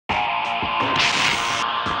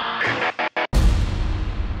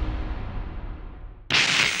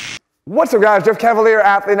What's up, guys? Jeff Cavaliere,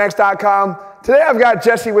 AthleteNext.com. Today I've got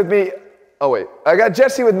Jesse with me. I got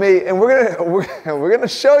Jesse with me, and we're gonna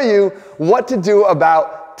show you what to do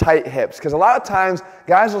about tight hips. Because a lot of times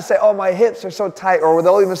guys will say, "Oh, my hips are so tight," or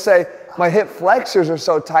they'll even say, "My hip flexors are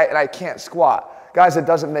so tight and I can't squat." Guys, it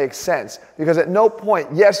doesn't make sense, because at no point,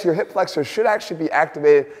 yes, your hip flexors should actually be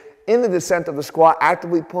activated in the descent of the squat,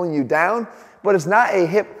 actively pulling you down, but it's not a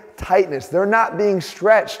hip tightness. They're not being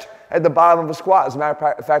stretched at the bottom of a squat. As a matter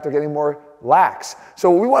of fact, they're getting more lax. So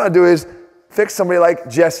what we want to do is fix somebody like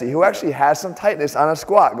Jesse, who actually has some tightness on a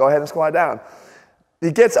squat. Go ahead and squat down.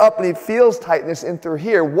 He gets up and he feels tightness in through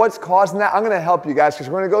here. What's causing that? I'm going to help you guys, because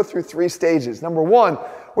we're going to go through 3 stages. Number 1,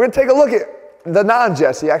 we're going to take a look at the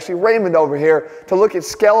non-Jesse, actually Raymond over here, to look at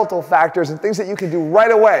skeletal factors and things that you can do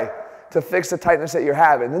right away to fix the tightness that you're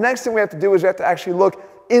having. The next thing we have to do is we have to actually look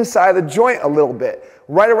inside the joint a little bit,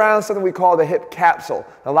 right around something we call the hip capsule.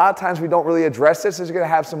 A lot of times we don't really address this. We're going to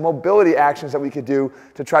have some mobility actions that we could do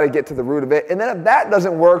to try to get to the root of it. And then if that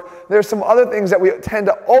doesn't work, there's some other things that we tend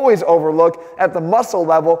to always overlook at the muscle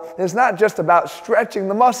level. And it's not just about stretching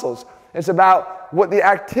the muscles. It's about what the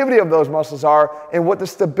activity of those muscles are and what the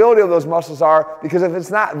stability of those muscles are, because if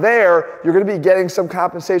it's not there, you're going to be getting some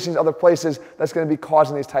compensations other places that's going to be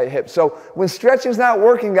causing these tight hips. So when stretching is not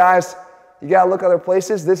working, guys, you got to look other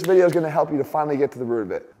places. This video is going to help you to finally get to the root of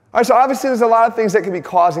it. All right, so obviously there's a lot of things that can be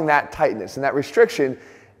causing that tightness and that restriction,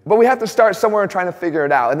 but we have to start somewhere and trying to figure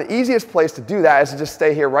it out. And the easiest place to do that is to just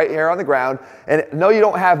stay here, right here on the ground. And no, you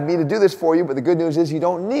don't have me to do this for you, but the good news is you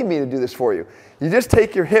don't need me to do this for you. You just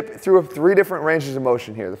take your hip through 3 different ranges of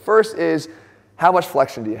motion here. The first is, how much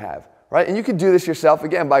flexion do you have? Right? And you can do this yourself,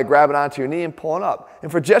 again, by grabbing onto your knee and pulling up.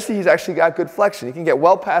 And for Jesse, he's actually got good flexion. He can get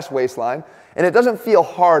well past waistline, and it doesn't feel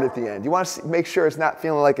hard at the end. You want to make sure it's not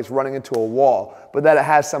feeling like it's running into a wall, but that it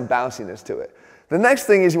has some bounciness to it. The next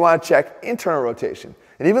thing is you want to check internal rotation.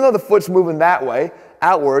 And even though the foot's moving that way,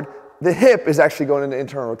 outward, the hip is actually going into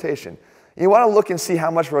internal rotation. And you want to look and see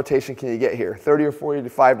how much rotation can you get here. 30 or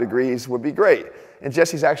 45 degrees would be great. And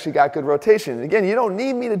Jesse's actually got good rotation. And again, you don't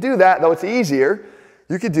need me to do that, though it's easier.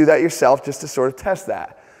 You could do that yourself just to sort of test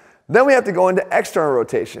that. Then we have to go into external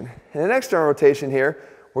rotation. And in external rotation here,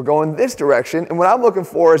 we're going this direction. And what I'm looking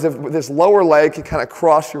for is if this lower leg can kind of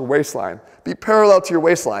cross your waistline. Be parallel to your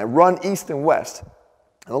waistline. Run east and west.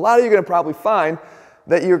 And a lot of you are going to probably find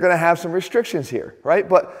that you're going to have some restrictions here, right?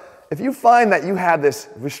 But if you find that you have this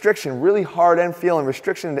restriction, really hard end feeling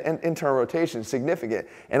restriction to internal rotation, significant,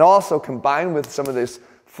 and also combined with some of this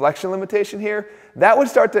flexion limitation here, that would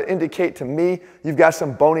start to indicate to me you've got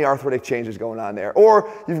some bony arthritic changes going on there, or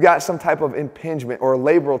you've got some type of impingement or a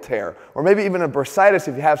labral tear, or maybe even a bursitis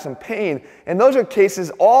if you have some pain. And those are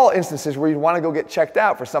cases, all instances where you want to go get checked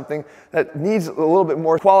out for something that needs a little bit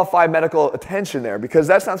more qualified medical attention there, because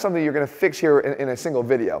that's not something you're going to fix here in a single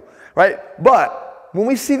video, right? But when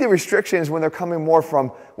we see the restrictions, when they're coming more from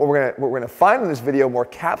what we're going to find in this video, more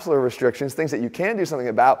capsular restrictions, things that you can do something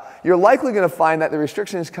about, you're likely going to find that the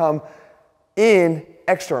restrictions come in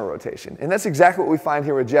external rotation. And that's exactly what we find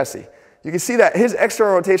here with Jesse. You can see that his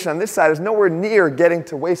external rotation on this side is nowhere near getting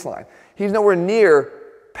to waistline. He's nowhere near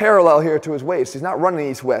parallel here to his waist. He's not running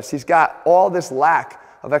east-west. He's got all this lack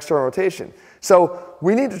of external rotation. So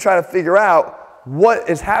we need to try to figure out what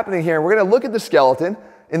is happening here. And we're going to look at the skeleton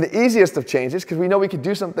in the easiest of changes, because we know we could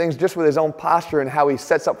do some things just with his own posture and how he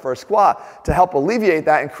sets up for a squat to help alleviate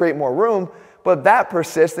that and create more room. But if that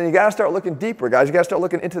persists, then you got to start looking deeper, guys. You got to start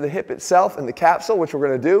looking into the hip itself and the capsule, which we're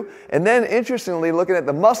going to do. And then, interestingly, looking at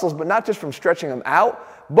the muscles, but not just from stretching them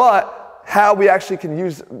out, but how we actually can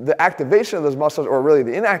use the activation of those muscles, or really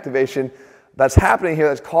the inactivation that's happening here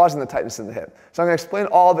that's causing the tightness in the hip. So I'm going to explain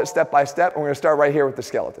all of it step by step, and we're going to start right here with the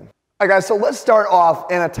skeleton. All right, guys, so let's start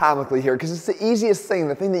off anatomically here, because it's the easiest thing,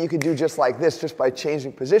 the thing that you can do just like this, just by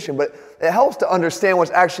changing position, but it helps to understand what's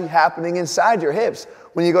actually happening inside your hips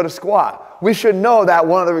when you go to squat. We should know that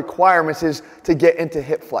one of the requirements is to get into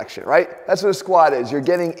hip flexion, right? That's what a squat is. You're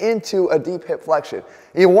getting into a deep hip flexion.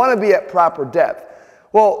 And you want to be at proper depth.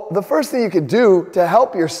 Well, the first thing you could do to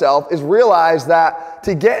help yourself is realize that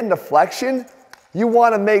to get into flexion, you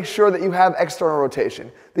want to make sure that you have external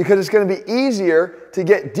rotation, because it's going to be easier to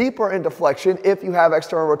get deeper into flexion if you have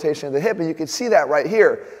external rotation of the hip. And you can see that right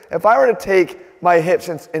here. If I were to take my hips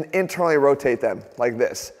and internally rotate them like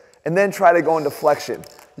this, and then try to go into flexion,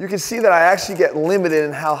 you can see that I actually get limited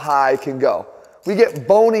in how high I can go. We get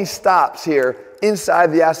bony stops here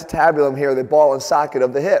inside the acetabulum here, the ball and socket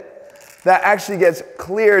of the hip. That actually gets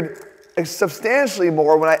cleared substantially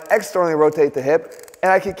more when I externally rotate the hip,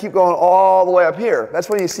 and I can keep going all the way up here. That's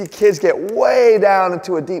when you see kids get way down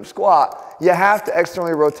into a deep squat. You have to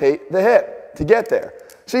externally rotate the hip to get there.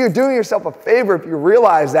 So you're doing yourself a favor if you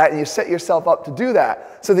realize that and you set yourself up to do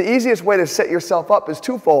that. So the easiest way to set yourself up is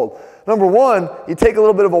twofold. Number one, you take a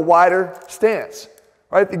little bit of a wider stance.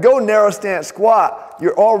 Right? If you go narrow stance squat,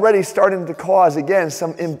 you're already starting to cause, again,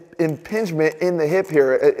 some impingement in the hip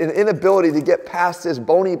here, an inability to get past this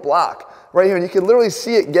bony block right here. And you can literally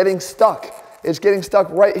see it getting stuck. It's getting stuck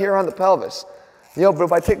right here on the pelvis. You know, but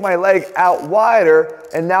if I take my leg out wider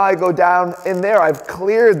and now I go down in there, I've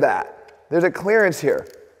cleared that. There's a clearance here.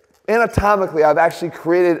 Anatomically, I've actually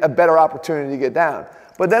created a better opportunity to get down.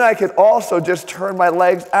 But then I could also just turn my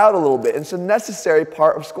legs out a little bit. It's a necessary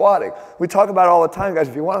part of squatting. We talk about it all the time, guys.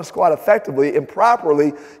 If you want to squat effectively and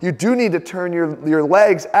properly, you do need to turn your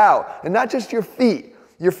legs out. And not just your feet.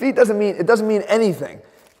 Your feet doesn't mean anything.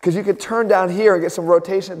 Because you could turn down here and get some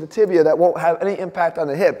rotation at the tibia that won't have any impact on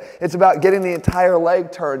the hip. It's about getting the entire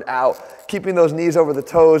leg turned out, keeping those knees over the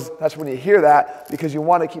toes. That's when you hear that, because you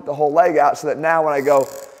want to keep the whole leg out so that now when I go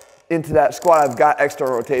into that squat, I've got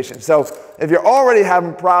external rotation. So if you're already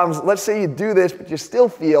having problems, let's say you do this, but you still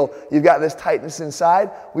feel you've got this tightness inside,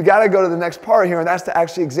 we got to go to the next part here, and that's to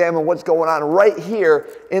actually examine what's going on right here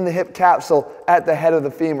in the hip capsule at the head of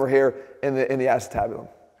the femur here in the acetabulum.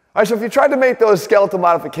 All right, so if you tried to make those skeletal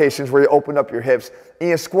modifications where you open up your hips and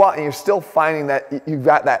you squat and you're still finding that you've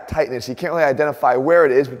got that tightness, you can't really identify where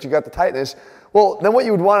it is, but you got the tightness, well, then what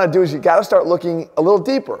you would want to do is you got to start looking a little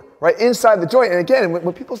deeper, right, inside the joint. And again,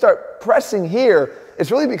 when people start pressing here, it's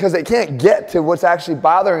really because they can't get to what's actually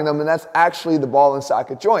bothering them, and that's actually the ball and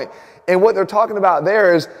socket joint. And what they're talking about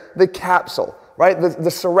there is the capsule, right, the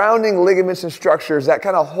surrounding ligaments and structures that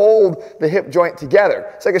kind of hold the hip joint together.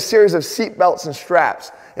 It's like a series of seat belts and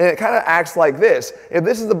straps, and it kind of acts like this. If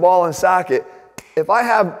this is the ball and socket, if I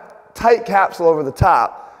have tight capsule over the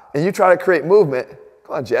top, and you try to create movement,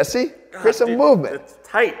 come on, Jesse. Create some movement. It's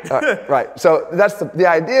tight. Right. So that's the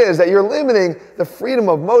idea is that you're limiting the freedom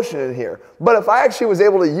of motion in here. But if I actually was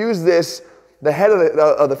able to use this, the head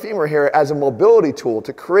of the femur here, as a mobility tool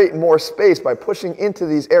to create more space by pushing into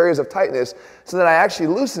these areas of tightness so that I actually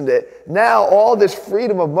loosened it, now all this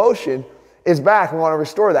freedom of motion is back. We want to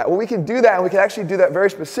restore that. Well, we can do that, and we can actually do that very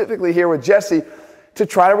specifically here with Jesse to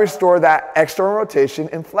try to restore that external rotation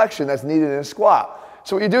and flexion that's needed in a squat.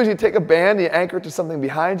 So what you do is you take a band, you anchor it to something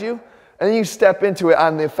behind you, and then you step into it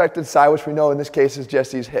on the affected side, which we know in this case is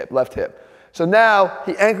Jesse's hip, left hip. So now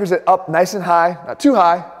he anchors it up nice and high, not too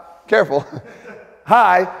high, careful,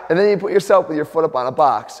 high, and then you put yourself with your foot up on a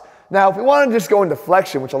box. Now, if we want to just go into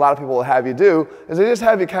flexion, which a lot of people will have you do, is they just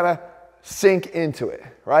have you kind of sink into it,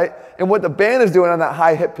 right? And what the band is doing on that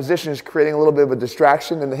high hip position is creating a little bit of a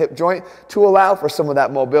distraction in the hip joint to allow for some of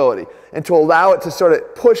that mobility and to allow it to sort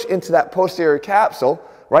of push into that posterior capsule,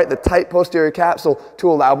 right, the tight posterior capsule, to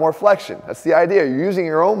allow more flexion. That's the idea. You're using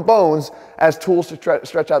your own bones as tools to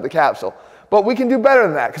stretch out the capsule. But we can do better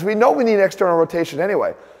than that because we know we need external rotation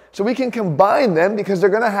anyway. So we can combine them because they're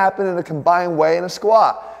going to happen in a combined way in a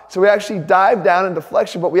squat. So we actually dive down into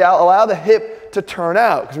flexion, but we allow the hip to turn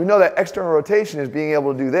out because we know that external rotation is being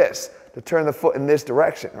able to do this, to turn the foot in this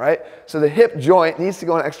direction, right? So the hip joint needs to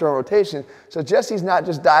go in external rotation. So Jesse's not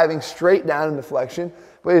just diving straight down into flexion,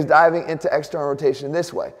 but he's diving into external rotation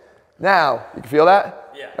this way. Now, you can feel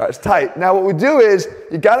that? Yeah. All right, it's tight. Now what we do is,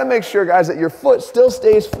 you gotta make sure, guys, that your foot still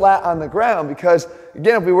stays flat on the ground because,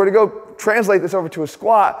 again, if we were to go translate this over to a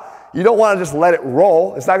squat, you don't wanna just let it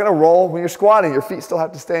roll. It's not gonna roll when you're squatting. Your feet still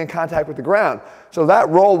have to stay in contact with the ground. So that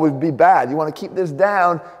roll would be bad. You wanna keep this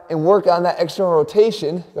down and work on that external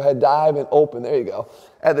rotation. Go ahead, dive and open, there you go.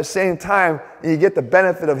 At the same time, you get the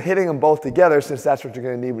benefit of hitting them both together since that's what you're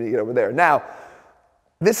gonna need when you get over there. Now,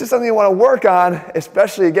 this is something you want to work on,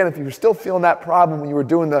 especially again if you're still feeling that problem when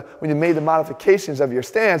you made the modifications of your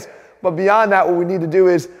stance. But beyond that, what we need to do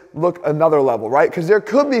is look another level, right? Because there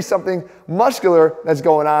could be something muscular that's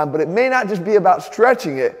going on, but it may not just be about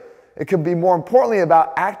stretching it. It could be more importantly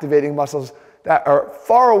about activating muscles that are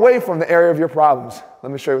far away from the area of your problems.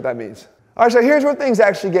 Let me show you what that means. All right, so here's where things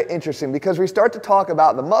actually get interesting because we start to talk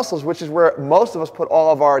about the muscles, which is where most of us put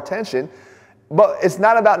all of our attention. But it's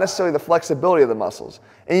not about necessarily the flexibility of the muscles.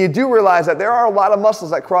 And you do realize that there are a lot of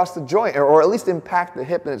muscles that cross the joint or at least impact the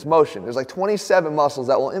hip in its motion. There's like 27 muscles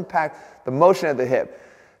that will impact the motion of the hip.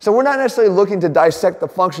 So we're not necessarily looking to dissect the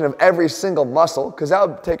function of every single muscle because that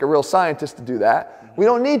would take a real scientist to do that. We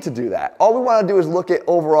don't need to do that. All we want to do is look at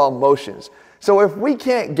overall motions. So if we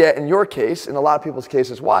can't get, in your case, in a lot of people's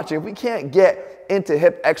cases watching, if we can't get into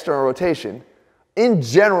hip external rotation, in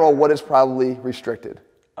general, what is probably restricted?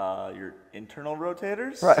 Your internal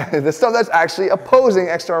rotators? Right, the stuff that's actually opposing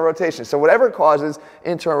external rotation. So whatever causes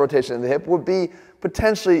internal rotation in the hip would be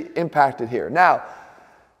potentially impacted here. Now,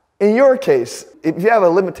 In your case, if you have a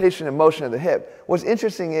limitation in motion of the hip, what's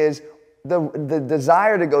interesting is the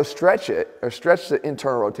desire to go stretch it, or stretch the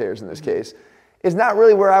internal rotators in this case, is not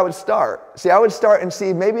really where I would start. See, I would start and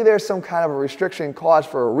see maybe there's some kind of a restriction caused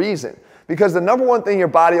for a reason. Because the number one thing your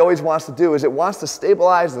body always wants to do is it wants to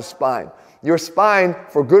stabilize the spine. Your spine,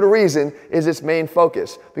 for good reason, is its main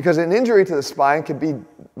focus. Because an injury to the spine can be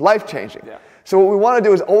life-changing. Yeah. So what we want to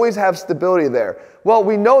do is always have stability there. Well,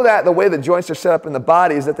 we know that the way the joints are set up in the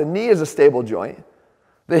body is that the knee is a stable joint.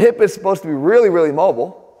 The hip is supposed to be really, really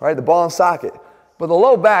mobile, right? The ball and socket. But the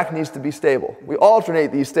low back needs to be stable. We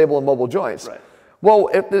alternate these stable and mobile joints. Right. Well,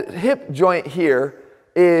 if the hip joint here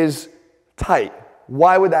is tight,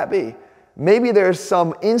 why would that be? Maybe there's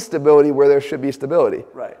some instability where there should be stability.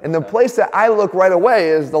 Right. And the place that I look right away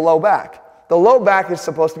is the low back. The low back is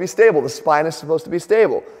supposed to be stable. The spine is supposed to be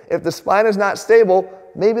stable. If the spine is not stable,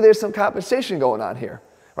 maybe there's some compensation going on here.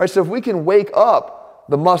 Right? So if we can wake up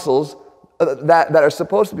the muscles that are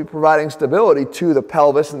supposed to be providing stability to the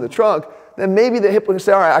pelvis and the trunk, then maybe the hip would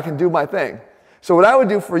say, all right, I can do my thing. So what I would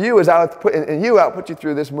do for you is I would put you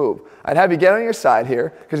through this move. I'd have you get on your side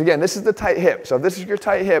here, because again, this is the tight hip. So if this is your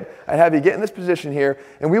tight hip, I'd have you get in this position here,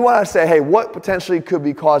 and we want to say, hey, what potentially could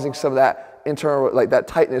be causing some of that internal, like that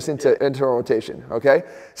tightness into internal rotation, okay?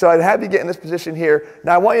 So I'd have you get in this position here.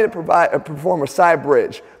 Now I want you to perform a side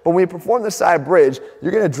bridge. But when you perform the side bridge,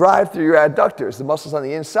 you're going to drive through your adductors, the muscles on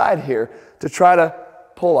the inside here, to try to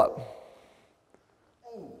pull up.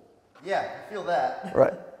 Oh, yeah, I feel that.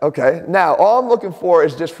 Right. Okay, now all I'm looking for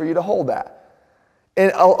is just for you to hold that.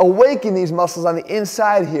 And I'll awaken these muscles on the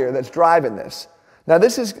inside here that's driving this. Now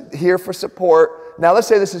this is here for support. Now let's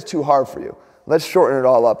say this is too hard for you. Let's shorten it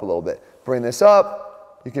all up a little bit. Bring this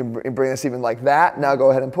up. You can bring this even like that. Now go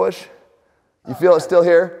ahead and push. You feel it still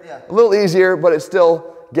here? Yeah. A little easier, but it's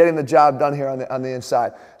still getting the job done here on the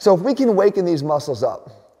inside. So if we can awaken these muscles up,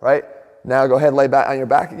 right? Now go ahead and lay back on your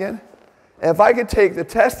back again. And if I could take the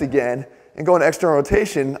test again and go into external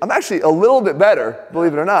rotation, I'm actually a little bit better,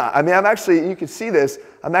 believe it or not. I mean, I'm actually, you can see this,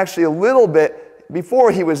 I'm actually a little bit,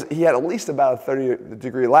 before he had at least about a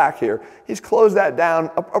 30-degree lack here. He's closed that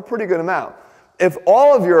down a pretty good amount. If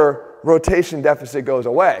all of your rotation deficit goes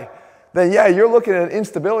away, then yeah, you're looking at an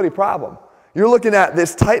instability problem. You're looking at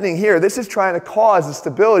this tightening here. This is trying to cause the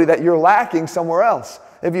stability that you're lacking somewhere else.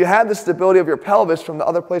 If you had the stability of your pelvis from the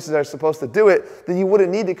other places that are supposed to do it, then you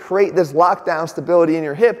wouldn't need to create this lockdown stability in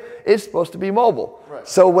your hip. It's supposed to be mobile. Right.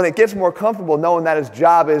 So when it gets more comfortable knowing that its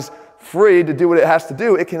job is free to do what it has to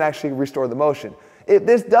do, it can actually restore the motion. If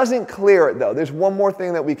this doesn't clear it though, there's one more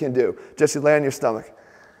thing that we can do. Jesse, lay on your stomach.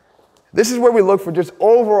 This is where we look for just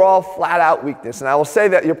overall flat out weakness. And I will say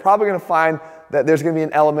that you're probably going to find that there's going to be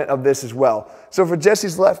an element of this as well. So for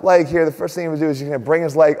Jesse's left leg here, the first thing he would do is he's going to bring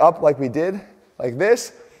his leg up like we did, like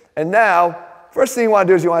this. And now, first thing you want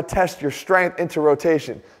to do is you want to test your strength into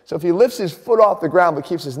rotation. So if he lifts his foot off the ground but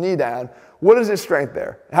keeps his knee down, what is his strength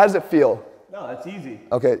there? How does it feel? No, that's easy.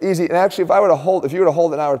 Okay, easy. And actually, if you were to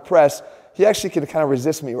hold it and I would press, he actually could kind of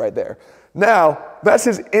resist me right there. Now, that's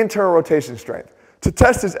his internal rotation strength. To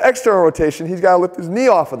test his external rotation, he's got to lift his knee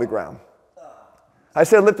off of the ground. I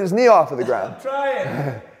said lift his knee off of the ground. I'm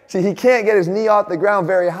trying. See, he can't get his knee off the ground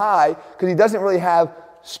very high because he doesn't really have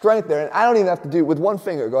strength there. And I don't even have to do it with one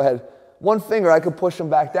finger. Go ahead. One finger, I could push him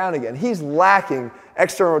back down again. He's lacking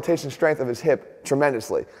external rotation strength of his hip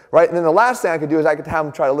tremendously, right? And then the last thing I could do is I could have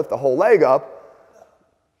him try to lift the whole leg up.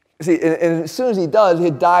 See, and as soon as he does,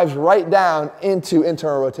 he dives right down into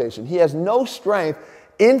internal rotation. He has no strength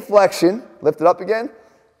in flexion. Lift it up again.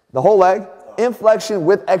 The whole leg. In flexion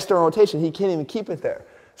with external rotation. He can't even keep it there.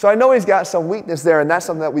 So I know he's got some weakness there, and that's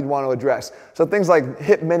something that we'd want to address. So things like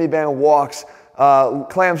hip miniband walks,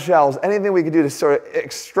 clamshells, anything we could do to sort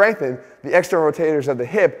of strengthen the external rotators of the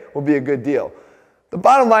hip will be a good deal. The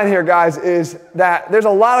bottom line here, guys, is that there's a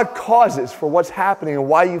lot of causes for what's happening and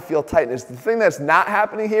why you feel tightness. The thing that's not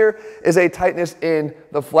happening here is a tightness in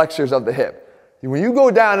the flexors of the hip. When you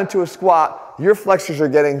go down into a squat, your flexors are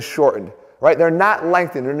getting shortened. Right? They're not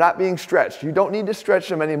lengthened. They're not being stretched. You don't need to stretch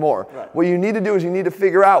them anymore. Right. What you need to do is you need to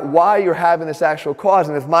figure out why you're having this actual cause.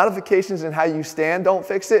 And if modifications in how you stand don't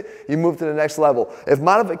fix it, you move to the next level. If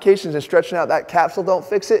modifications in stretching out that capsule don't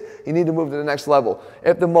fix it, you need to move to the next level.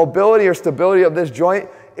 If the mobility or stability of this joint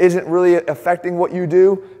isn't really affecting what you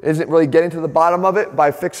do, isn't really getting to the bottom of it by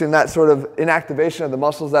fixing that sort of inactivation of the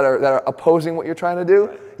muscles that are opposing what you're trying to do,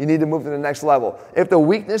 you need to move to the next level. If the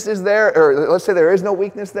weakness is there, or let's say there is no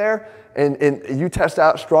weakness there, and you test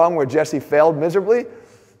out strong where Jesse failed miserably,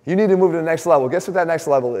 you need to move to the next level. Guess what that next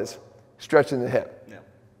level is? Stretching the hip. Yeah.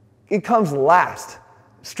 It comes last.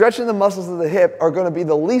 Stretching the muscles of the hip are going to be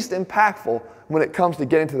the least impactful when it comes to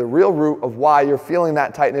getting to the real root of why you're feeling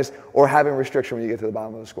that tightness or having restriction when you get to the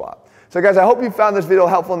bottom of the squat. So guys, I hope you found this video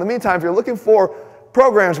helpful. In the meantime, if you're looking for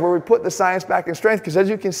programs where we put the science back in strength, because as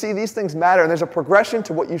you can see, these things matter, and there's a progression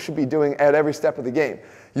to what you should be doing at every step of the game.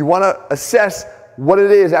 You want to assess what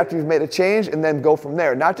it is after you've made a change and then go from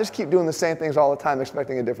there. Not just keep doing the same things all the time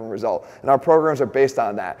expecting a different result. And our programs are based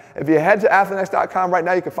on that. If you head to athletenext.com right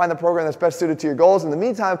now, you can find the program that's best suited to your goals. In the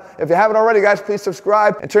meantime, if you haven't already, guys, please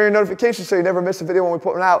subscribe and turn your notifications so you never miss a video when we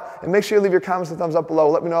put one out. And make sure you leave your comments and thumbs up below.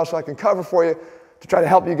 Let me know so I can cover for you to try to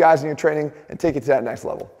help you guys in your training and take you to that next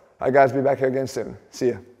level. All right, guys, be back here again soon. See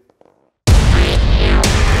ya.